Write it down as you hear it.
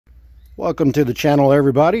Welcome to the channel,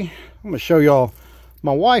 everybody. I'm going to show y'all,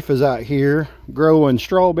 my wife is out here growing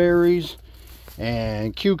strawberries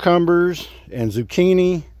and cucumbers and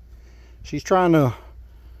zucchini. She's trying to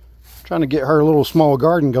get her little small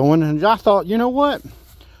garden going, and I thought, you know what,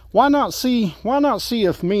 why not see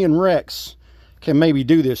if me and Rex can maybe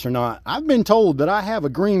do this or not. I've been told that I have a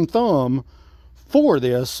green thumb for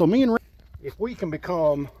this, so me and Rex, if we can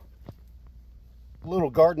become little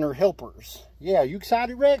gardener helpers. Yeah, you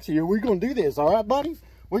excited, Rex? Yeah, we're gonna do this, all right, buddy?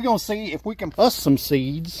 We're gonna see if we can us some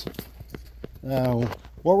seeds. What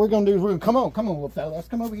we're gonna do is we're gonna come on, little fella. Let's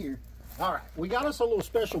come over here. All right, we got us a little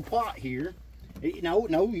special pot here.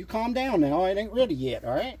 No, you calm down now. It ain't ready yet,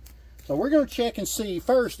 all right? So we're gonna check and see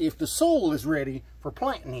first if the soil is ready for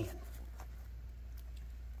planting in.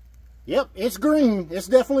 Yep, it's green. It's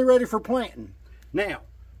definitely ready for planting. Now,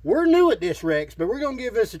 we're new at this, Rex, but we're going to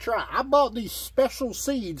give this a try. I bought these special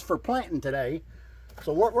seeds for planting today.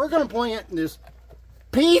 So what we're going to plant is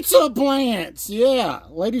pizza plants. Yeah,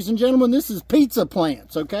 ladies and gentlemen, this is pizza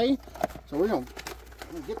plants, okay? So we're going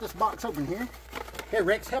to get this box open here. Here,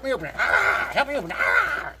 Rex, help me open it. Help me open it.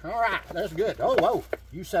 All right, that's good. Oh, whoa,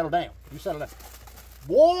 you settle down. You settle down.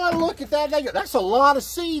 Boy, look at that. That's a lot of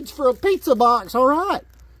seeds for a pizza box, all right.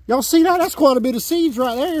 Y'all see that? That's quite a bit of seeds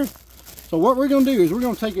right there. So what we're going to do is we're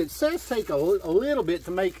going to take it. It says take a little bit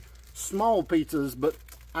to make small pizzas, but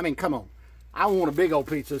I mean, come on. I want a big old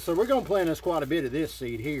pizza. So we're going to plant us quite a bit of this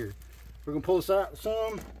seed here. We're going to pull this out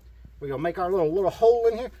some. We're going to make our little hole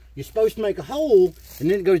in here. You're supposed to make a hole, and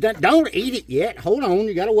then it goes down. Don't eat it yet. Hold on.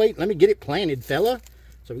 You got to wait. Let me get it planted, fella.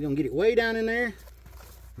 So we're going to get it way down in there.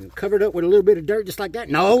 Cover it up with a little bit of dirt just like that.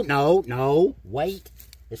 No. Wait.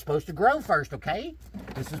 It's supposed to grow first, okay?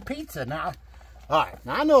 This is pizza now. All right,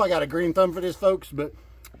 now I know I got a green thumb for this, folks, but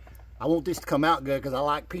I want this to come out good because I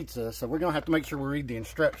like pizza, so we're going to have to make sure we read the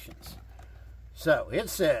instructions. So, it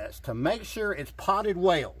says to make sure it's potted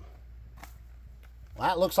well. Well,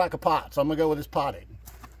 that looks like a pot, so I'm going to go with this potted.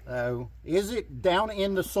 Is it down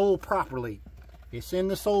in the soil properly? It's in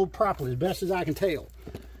the soil properly, as best as I can tell.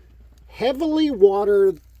 Heavily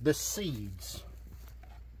water the seeds.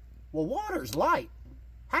 Well, water's light.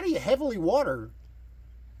 How do you heavily water?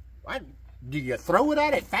 Do you throw it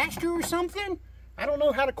at it faster or something? I don't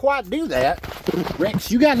know how to quite do that. Rex,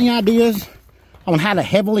 you got any ideas on how to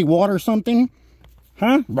heavily water something?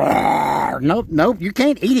 Huh? Nope, you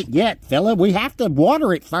can't eat it yet, fella. We have to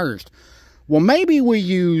water it first. Well, maybe we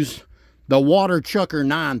use the Water Chucker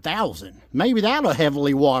 9000. Maybe that'll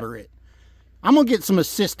heavily water it. I'm going to get some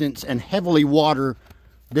assistance and heavily water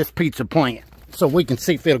this pizza plant so we can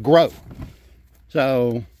see if it'll grow.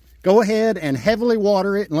 So go ahead and heavily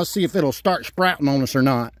water it, and let's see if it'll start sprouting on us or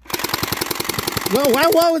not.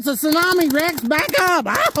 Whoa, it's a tsunami, Rex. Back up.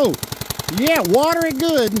 Oh, yeah, water it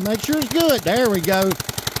good. Make sure it's good. There we go.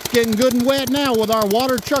 It's getting good and wet now with our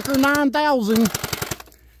Water Chucker 9000.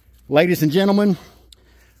 Ladies and gentlemen,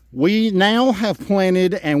 we now have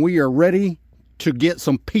planted, and we are ready to get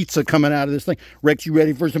some pizza coming out of this thing. Rex, you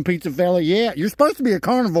ready for some pizza, fella? Yeah, you're supposed to be a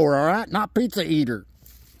carnivore, all right? Not pizza eater.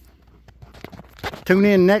 Tune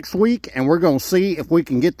in next week, and we're going to see if we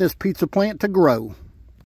can get this pizza plant to grow.